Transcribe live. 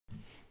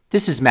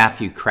This is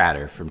Matthew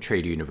Cratter from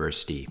Trade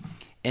University,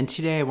 and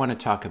today I want to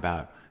talk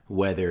about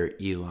whether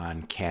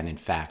Elon can in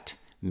fact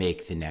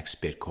make the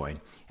next Bitcoin.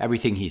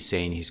 Everything he's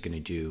saying he's going to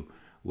do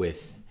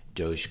with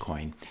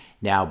Dogecoin.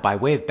 Now, by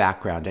way of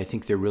background, I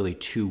think there are really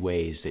two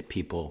ways that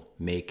people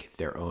make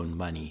their own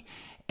money.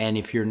 And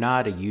if you're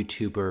not a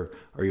YouTuber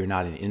or you're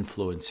not an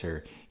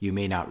influencer, you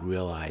may not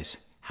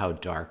realize how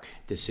dark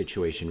this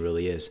situation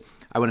really is.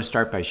 I want to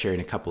start by sharing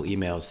a couple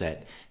emails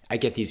that I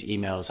get these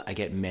emails. I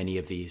get many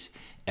of these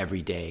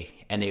every day,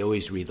 and they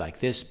always read like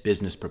this: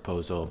 business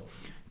proposal.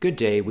 Good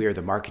day, we are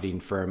the marketing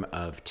firm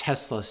of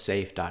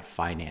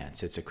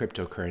TeslaSafe.finance. It's a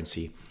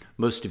cryptocurrency.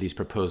 Most of these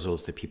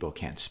proposals that people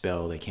can't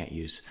spell, they can't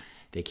use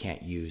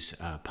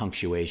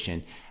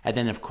punctuation. And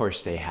then of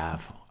course they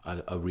have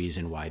a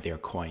reason why their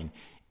coin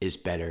is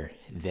better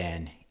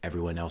than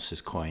everyone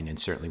else's coin, and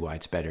certainly why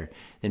it's better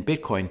than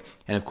Bitcoin.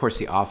 And of course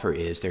the offer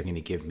is they're going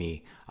to give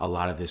me a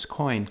lot of this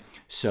coin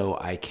so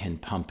I can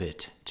pump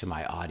it to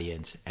my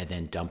audience and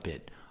then dump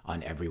it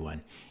on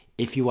everyone.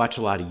 If you watch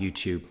a lot of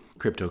YouTube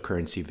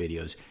cryptocurrency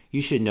videos, you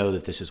should know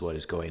that this is what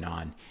is going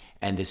on.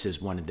 And this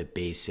is one of the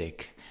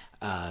basic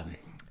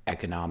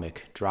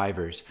economic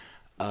drivers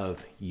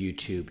of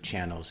YouTube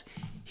channels.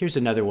 Here's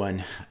another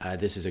one.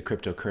 This is a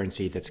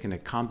cryptocurrency that's going to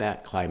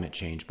combat climate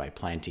change by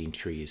planting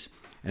trees.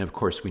 And of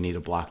course, we need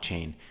a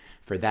blockchain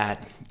for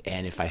that.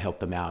 And if I help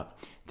them out,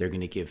 they're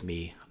going to give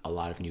me a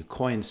lot of new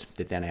coins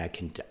that then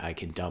I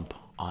can dump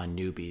on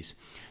newbies.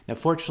 Now,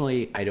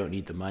 fortunately, I don't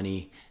need the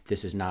money.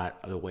 This is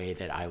not the way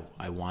that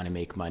I want to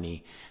make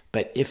money.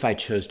 But if I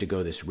chose to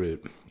go this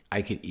route,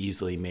 I could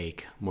easily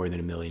make more than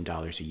 $1 million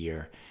a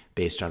year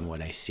based on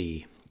what I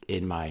see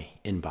in my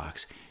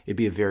inbox. It'd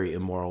be a very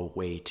immoral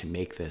way to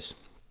make this.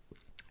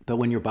 But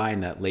when you're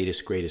buying that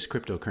latest, greatest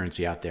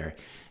cryptocurrency out there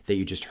that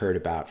you just heard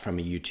about from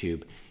a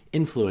YouTube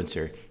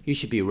influencer, you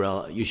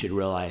should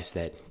realize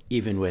that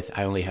even with,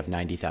 I only have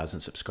 90,000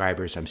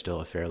 subscribers, I'm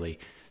still a fairly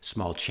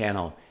small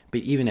channel,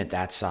 but even at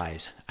that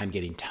size, I'm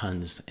getting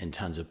tons and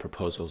tons of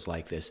proposals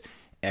like this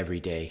every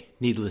day.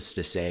 Needless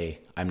to say,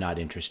 I'm not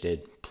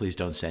interested. Please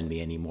don't send me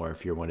any more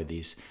if you're one of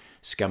these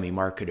scummy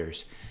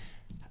marketers.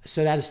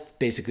 So that is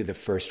basically the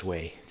first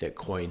way that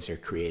coins are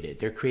created.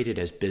 They're created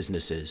as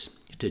businesses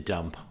to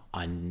dump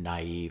on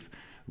naive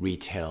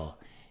retail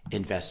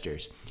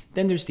investors.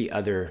 Then there's the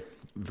other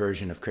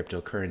version of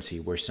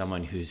cryptocurrency where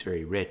someone who's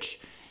very rich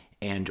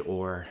and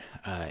or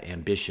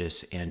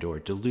ambitious and or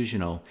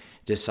delusional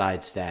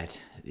decides that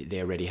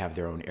they already have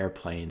their own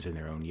airplanes and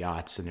their own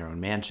yachts and their own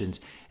mansions,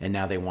 and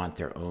now they want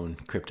their own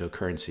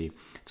cryptocurrency.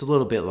 It's a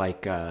little bit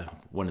like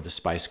one of the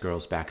Spice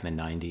Girls back in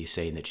the 90s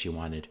saying that she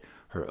wanted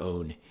her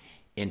own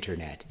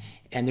internet.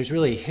 And there's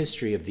really a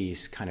history of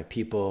these kind of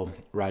people.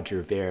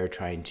 Roger Ver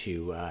trying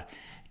to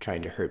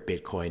hurt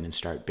Bitcoin and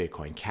start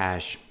Bitcoin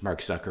Cash. Mark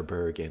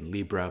Zuckerberg and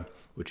Libra,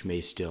 which may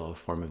still, a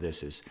form of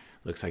this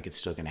looks like it's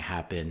still going to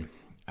happen.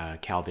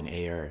 Calvin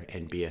Ayre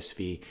and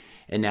BSV,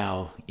 and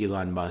now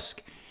Elon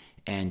Musk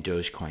and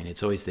Dogecoin.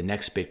 It's always the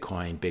next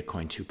Bitcoin,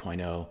 Bitcoin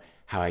 2.0,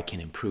 how I can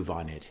improve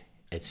on it,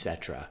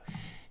 etc.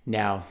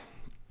 Now,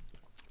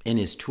 in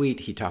his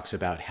tweet, he talks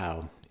about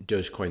how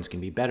Dogecoin's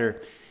going to be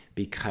better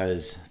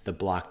because the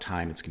block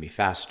time, it's going to be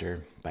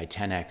faster by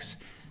 10x,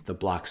 the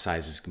block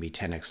size is going to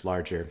be 10x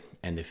larger,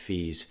 and the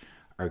fees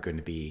are going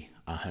to be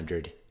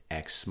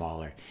 100x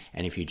smaller.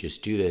 And if you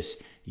just do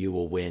this, you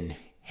will win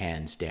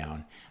hands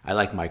down. I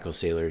like Michael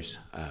Saylor's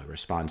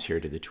response here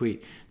to the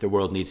tweet. The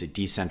world needs a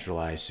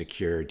decentralized,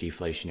 secure,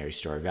 deflationary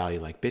store of value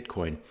like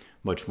Bitcoin,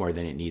 much more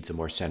than it needs a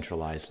more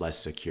centralized, less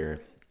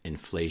secure,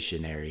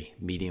 inflationary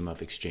medium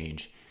of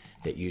exchange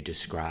that you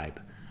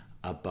describe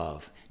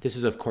above. This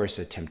is, of course,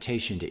 a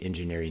temptation to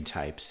engineering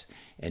types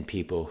and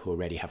people who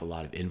already have a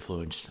lot of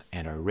influence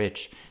and are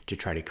rich to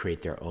try to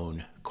create their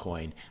own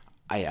coin.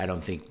 I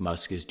don't think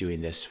Musk is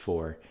doing this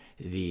for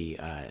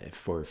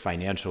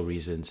financial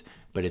reasons,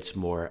 but it's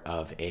more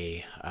of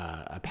a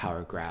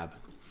power grab.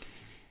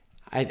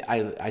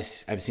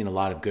 I've seen a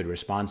lot of good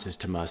responses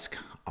to Musk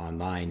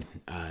online,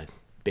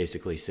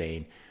 basically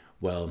saying,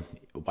 well,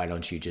 why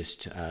don't you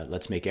just,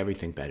 let's make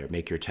everything better.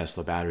 Make your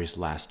Tesla batteries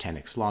last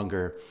 10x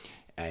longer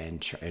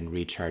and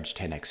recharge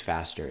 10x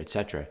faster,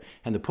 etc.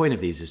 And the point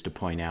of these is to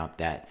point out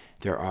that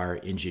there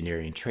are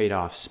engineering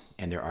trade-offs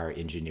and there are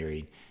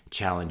engineering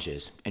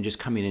challenges. And just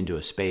coming into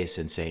a space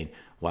and saying,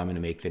 well, I'm going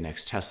to make the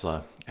next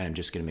Tesla and I'm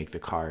just going to make the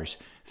cars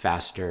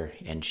faster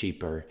and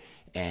cheaper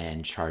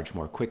and charge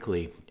more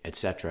quickly,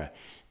 etc.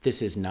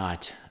 This is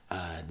not,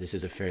 this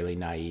is a fairly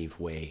naive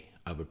way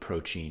of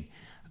approaching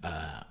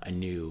a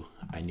new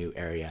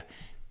area.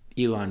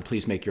 Elon,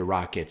 please make your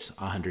rockets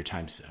 100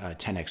 times,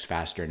 10x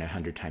faster and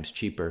 100 times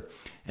cheaper.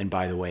 And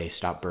by the way,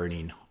 stop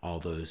burning all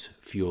those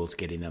fuels,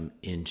 getting them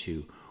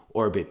into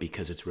orbit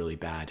because it's really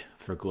bad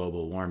for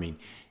global warming.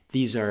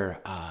 These are,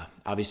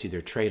 obviously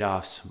they're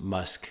trade-offs.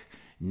 Musk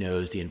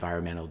knows the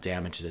environmental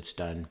damage that's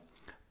done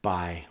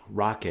by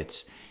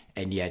rockets,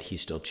 and yet he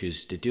still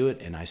chooses to do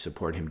it, and I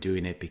support him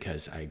doing it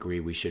because I agree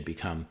we should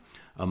become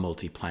a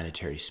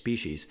multi-planetary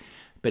species.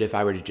 But if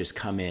I were to just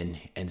come in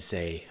and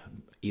say,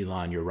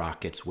 Elon, your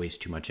rockets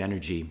waste too much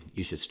energy.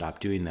 You should stop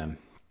doing them.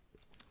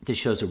 This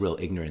shows a real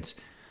ignorance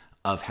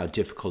of how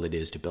difficult it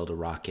is to build a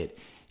rocket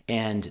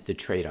and the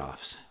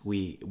trade-offs.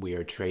 We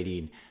are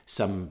trading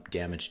some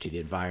damage to the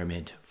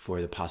environment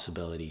for the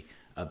possibility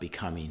of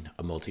becoming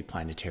a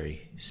multiplanetary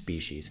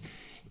species.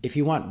 If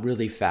you want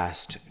really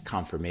fast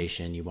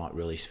confirmation, you want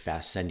really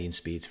fast sending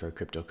speeds for a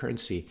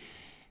cryptocurrency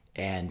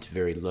and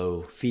very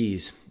low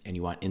fees, and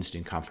you want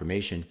instant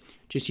confirmation,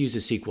 just use a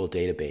SQL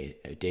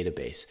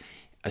database.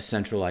 A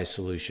centralized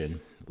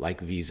solution like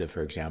Visa,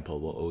 for example,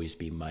 will always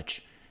be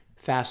much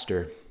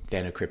faster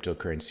than a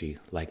cryptocurrency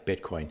like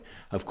Bitcoin.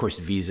 Of course,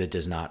 Visa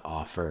does not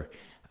offer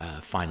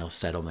final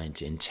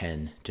settlement in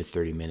 10 to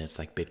 30 minutes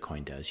like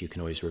Bitcoin does. You can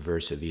always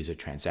reverse a Visa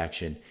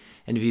transaction,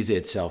 and Visa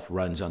itself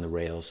runs on the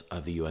rails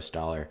of the US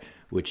dollar,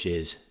 which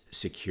is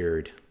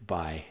secured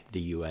by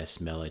the US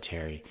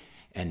military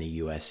and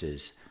the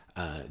US's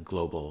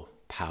global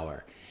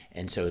power.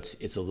 And so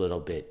it's a little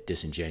bit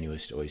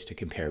disingenuous always to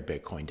compare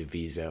Bitcoin to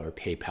Visa or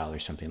PayPal or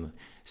something,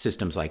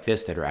 systems like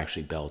this that are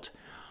actually built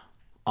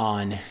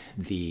on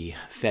the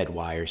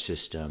Fedwire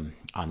system,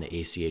 on the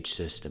ACH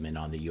system, and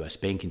on the US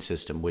banking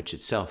system, which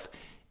itself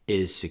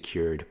is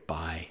secured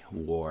by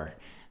war.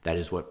 That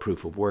is what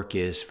proof of work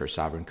is for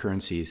sovereign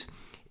currencies.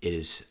 It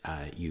is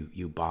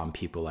you bomb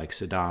people like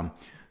Saddam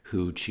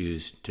who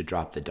choose to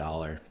drop the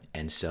dollar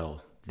and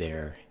sell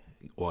their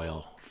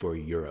oil for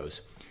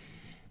euros.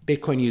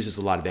 Bitcoin uses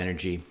a lot of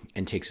energy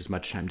and takes as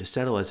much time to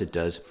settle as it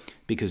does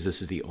because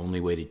this is the only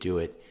way to do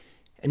it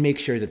and make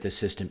sure that the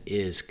system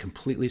is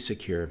completely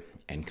secure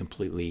and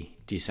completely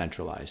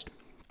decentralized.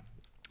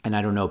 And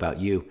I don't know about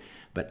you,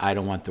 but I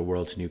don't want the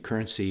world's new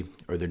currency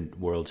or the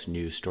world's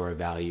new store of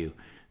value,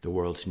 the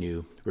world's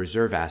new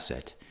reserve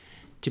asset,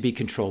 to be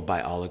controlled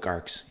by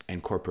oligarchs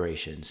and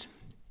corporations.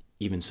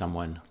 Even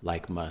someone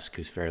like Musk,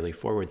 who's fairly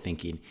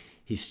forward-thinking,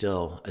 he's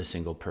still a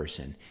single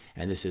person.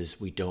 And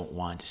we don't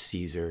want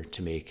Caesar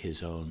to make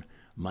his own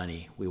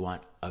money. We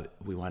want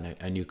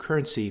a new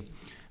currency,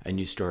 a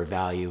new store of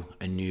value,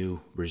 a new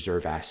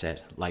reserve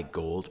asset like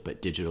gold,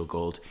 but digital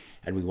gold.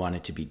 And we want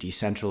it to be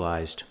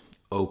decentralized,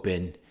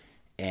 open,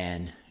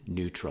 and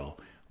neutral.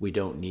 We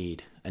don't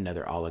need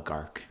another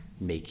oligarch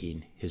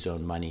making his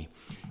own money.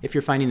 If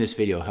you're finding this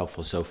video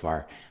helpful so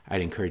far,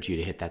 I'd encourage you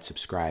to hit that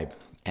subscribe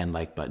and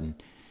like button,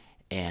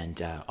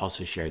 and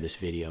also share this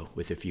video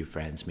with a few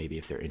friends, maybe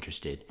if they're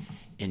interested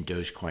in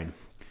Dogecoin.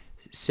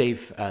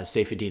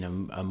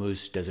 Saifedean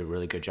Ammous does a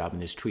really good job in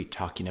this tweet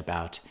talking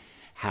about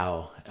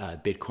how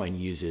Bitcoin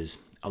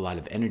uses a lot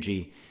of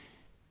energy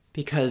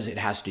because it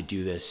has to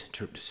do this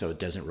so it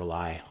doesn't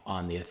rely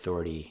on the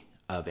authority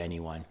of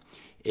anyone.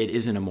 It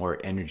isn't a more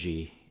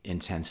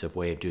energy-intensive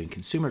way of doing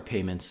consumer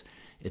payments.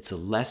 It's a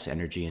less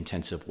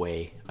energy-intensive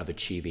way of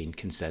achieving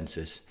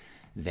consensus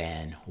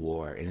than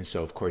war. And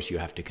so, of course, you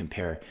have to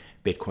compare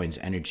Bitcoin's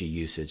energy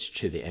usage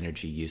to the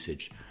energy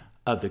usage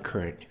of the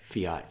current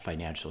fiat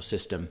financial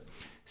system.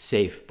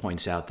 Saif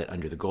points out that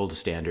under the gold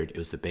standard, it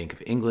was the Bank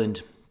of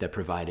England that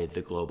provided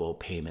the global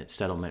payment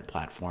settlement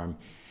platform.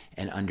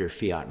 And under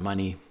fiat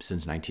money,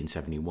 since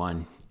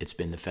 1971, it's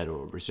been the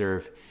Federal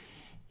Reserve.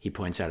 He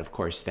points out, of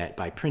course, that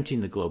by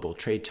printing the global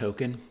trade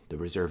token, the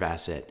reserve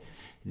asset,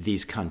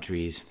 these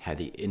countries had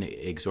the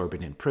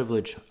exorbitant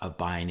privilege of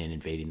buying and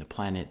invading the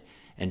planet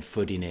and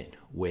footing it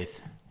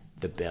with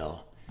the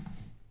bill.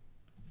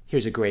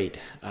 Here's a great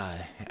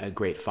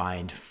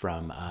find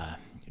from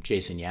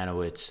Jason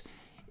Yanowitz,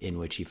 in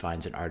which he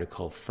finds an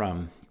article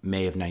from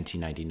May of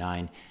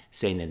 1999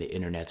 saying that the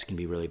internets can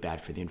be really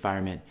bad for the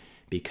environment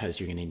because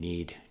you're going to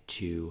need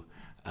to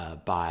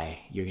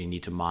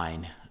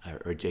mine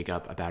or dig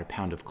up about a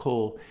pound of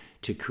coal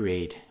to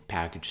create,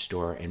 package,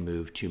 store, and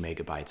move 2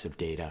 megabytes of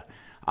data.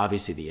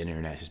 Obviously, the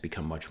internet has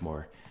become much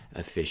more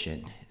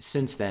efficient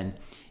since then.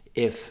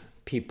 If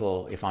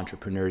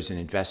entrepreneurs and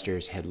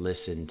investors had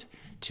listened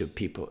to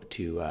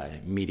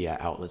media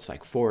outlets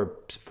like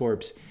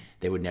Forbes,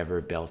 they would never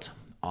have built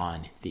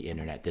on the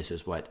internet. This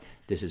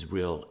is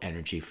real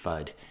energy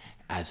FUD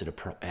as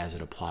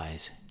it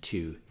applies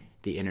to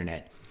the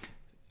internet.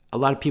 A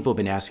lot of people have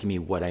been asking me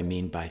what I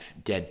mean by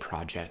dead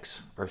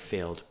projects or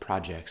failed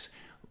projects,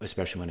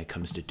 especially when it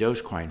comes to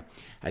Dogecoin.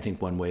 I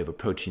think one way of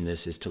approaching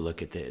this is to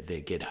look at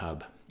the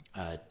GitHub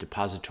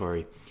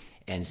depository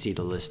and see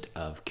the list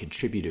of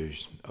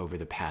contributors over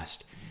the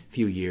past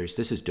few years.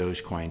 This is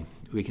Dogecoin.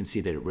 We can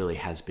see that it really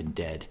has been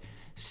dead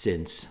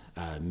since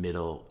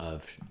middle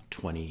of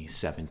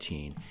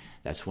 2017.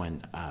 That's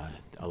when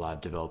a lot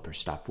of developers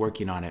stopped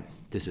working on it.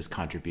 This is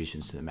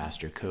contributions to the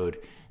master code,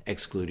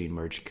 excluding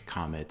merged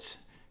commits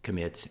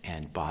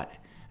and bot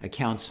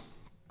accounts.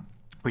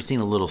 We're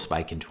seeing a little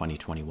spike in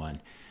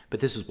 2021, but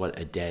this is what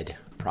a dead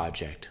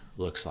project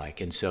looks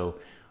like. And so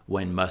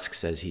when Musk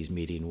says he's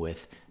meeting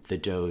with the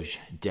Doge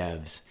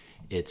devs,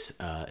 it's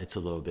a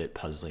little bit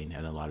puzzling,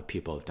 and a lot of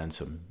people have done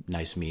some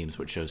nice memes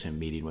which shows him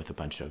meeting with a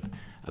bunch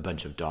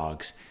of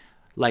dogs.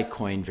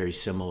 Litecoin, very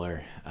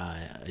similar,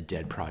 a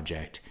dead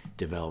project.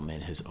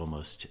 Development has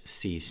almost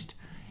ceased.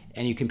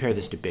 And you compare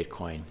this to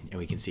Bitcoin, and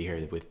we can see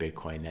here with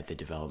Bitcoin that the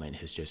development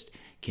has just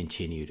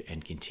continued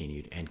and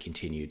continued and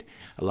continued.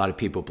 A lot of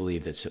people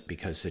believe that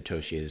because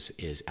Satoshi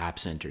is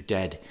absent or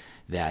dead,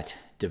 that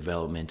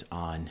development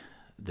on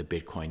the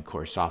Bitcoin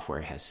core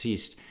software has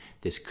ceased.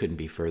 This couldn't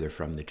be further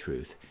from the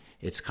truth.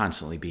 It's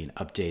constantly being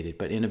updated,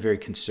 but in a very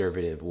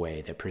conservative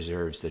way that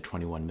preserves the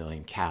 21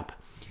 million cap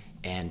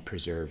and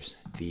preserves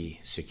the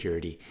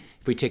security.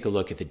 If we take a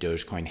look at the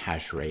Dogecoin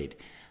hash rate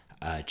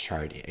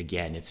chart,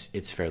 again,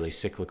 it's fairly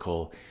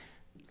cyclical,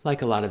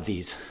 like a lot of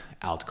these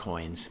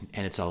altcoins,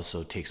 and it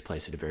also takes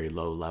place at a very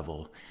low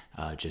level,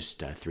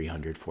 just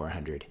 300,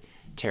 400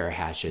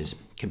 terahashes.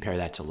 Compare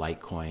that to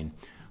Litecoin,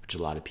 which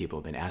a lot of people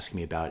have been asking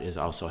me about, is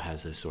also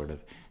has this sort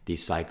of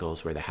these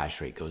cycles where the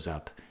hash rate goes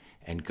up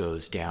and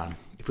goes down.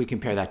 If we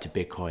compare that to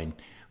Bitcoin,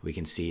 we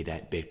can see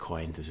that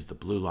Bitcoin, this is the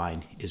blue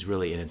line, is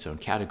really in its own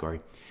category.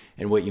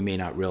 And what you may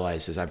not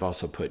realize is I've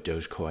also put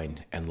Dogecoin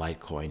and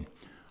Litecoin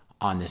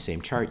on the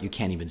same chart. You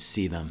can't even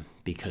see them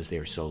because they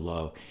are so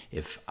low.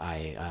 If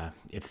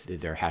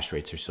their hash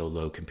rates are so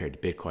low compared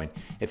to Bitcoin,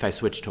 if I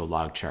switch to a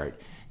log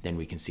chart, then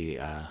we can see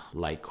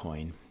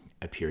Litecoin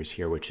appears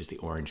here, which is the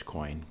orange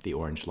coin, the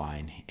orange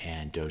line,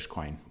 and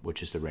Dogecoin,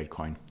 which is the red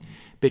coin.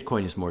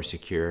 Bitcoin is more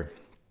secure,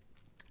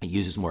 it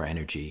uses more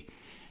energy,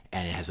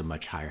 and it has a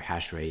much higher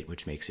hash rate,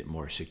 which makes it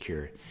more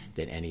secure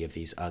than any of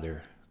these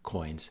other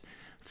coins.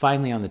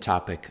 Finally, on the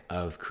topic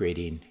of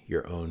creating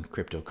your own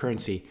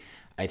cryptocurrency,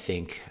 I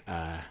think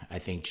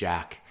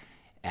Jack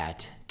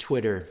at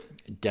Twitter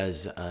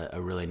does a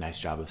really nice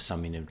job of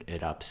summing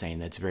it up, saying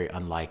that it's very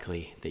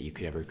unlikely that you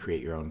could ever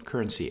create your own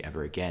currency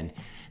ever again.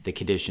 The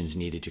conditions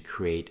needed to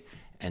create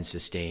and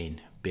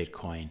sustain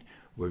Bitcoin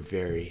were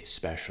very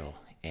special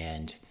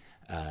and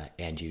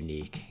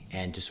unique.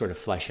 And to sort of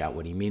flesh out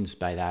what he means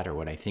by that, or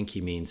what I think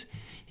he means,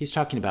 he's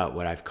talking about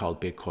what I've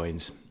called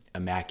Bitcoin's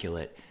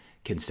immaculate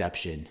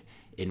conception,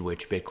 in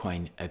which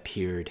Bitcoin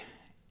appeared,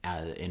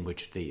 in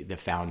which the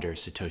founder,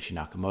 Satoshi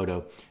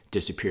Nakamoto,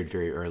 disappeared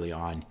very early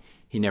on.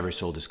 He never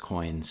sold his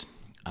coins,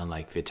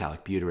 unlike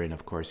Vitalik Buterin,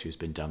 of course, who's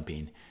been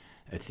dumping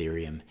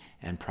Ethereum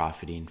and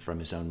profiting from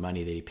his own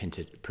money that he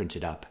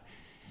printed up.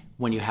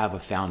 When you have a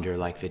founder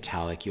like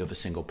Vitalik, you have a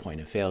single point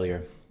of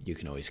failure. You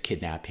can always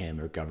kidnap him,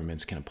 or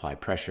governments can apply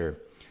pressure,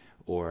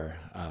 or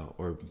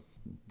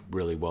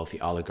really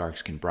wealthy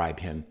oligarchs can bribe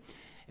him,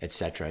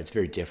 etc. It's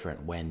very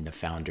different when the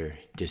founder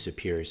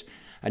disappears.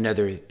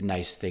 Another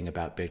nice thing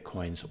about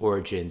Bitcoin's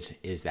origins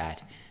is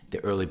that the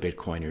early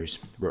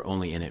Bitcoiners were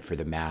only in it for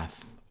the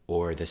math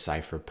or the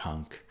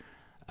cypherpunk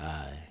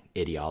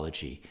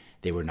ideology.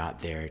 They were not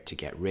there to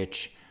get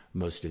rich.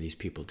 Most of these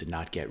people did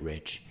not get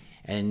rich.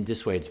 And in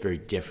this way, it's very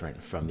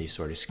different from these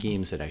sort of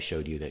schemes that I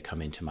showed you that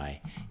come into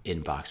my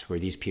inbox, where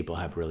these people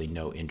have really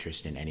no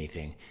interest in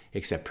anything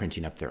except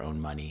printing up their own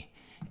money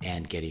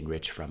and getting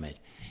rich from it.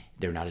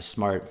 They're not as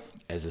smart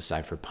as the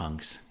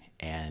cypherpunks,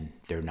 and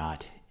they're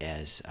not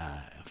as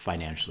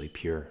financially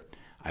pure,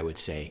 I would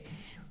say.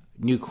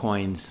 New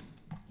coins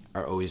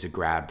are always a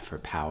grab for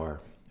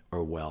power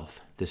or wealth.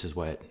 This is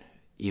what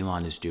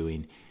Elon is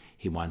doing.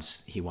 He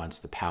wants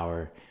the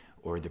power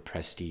or the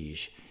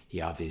prestige. He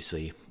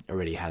obviously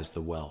already has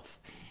the wealth.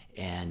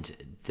 And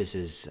this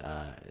is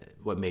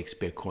what makes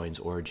Bitcoin's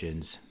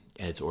origins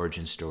and its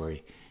origin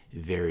story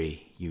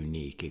very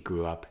unique. It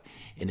grew up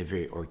in a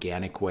very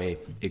organic way.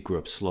 It grew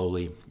up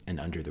slowly and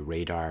under the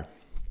radar.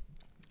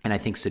 And I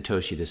think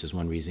Satoshi, this is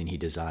one reason he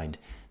designed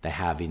the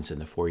halvings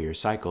and the 4-year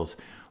cycles,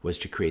 was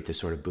to create this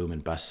sort of boom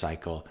and bust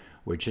cycle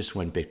where just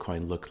when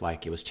Bitcoin looked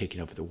like it was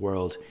taking over the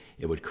world,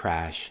 it would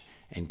crash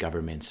and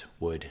governments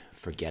would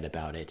forget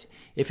about it.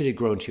 If it had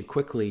grown too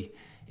quickly,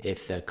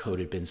 if the code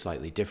had been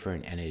slightly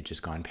different and it had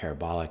just gone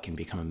parabolic and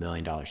become $1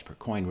 million per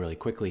coin really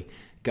quickly,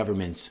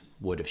 governments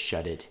would have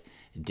shut it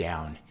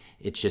down.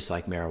 It's just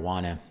like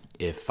marijuana.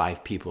 If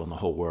 5 people in the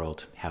whole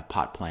world have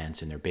pot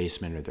plants in their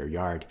basement or their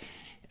yard,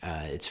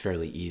 it's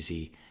fairly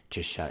easy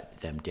to shut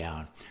them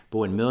down. But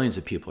when millions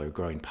of people are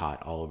growing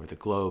pot all over the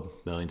globe,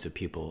 millions of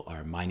people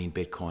are mining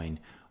Bitcoin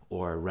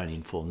or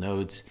running full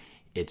nodes,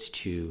 it's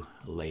too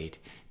late.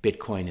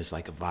 Bitcoin is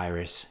like a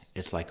virus.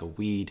 It's like a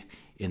weed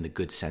in the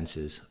good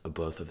senses of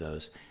both of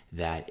those,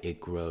 that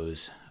it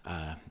grows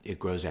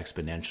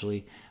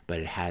exponentially, but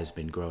it has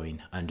been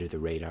growing under the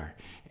radar.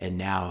 And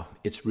now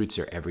its roots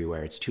are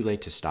everywhere. It's too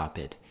late to stop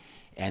it.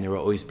 And there will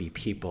always be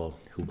people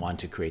who want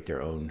to create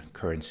their own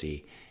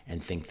currency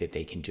and think that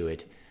they can do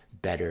it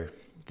better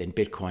than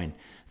Bitcoin.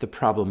 The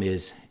problem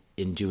is,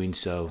 in doing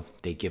so,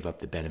 they give up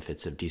the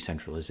benefits of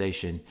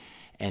decentralization,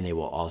 and they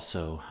will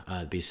also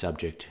be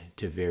subject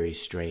to very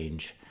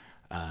strange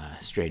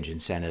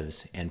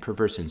incentives and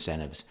perverse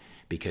incentives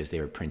because they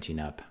are printing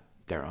up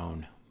their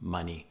own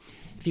money.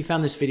 If you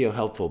found this video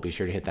helpful, be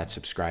sure to hit that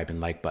subscribe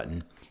and like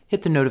button.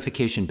 Hit the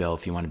notification bell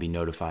if you want to be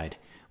notified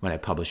when I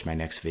publish my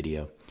next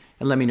video.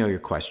 And let me know your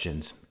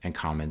questions and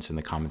comments in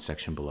the comment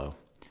section below.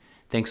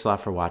 Thanks a lot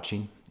for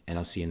watching, and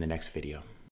I'll see you in the next video.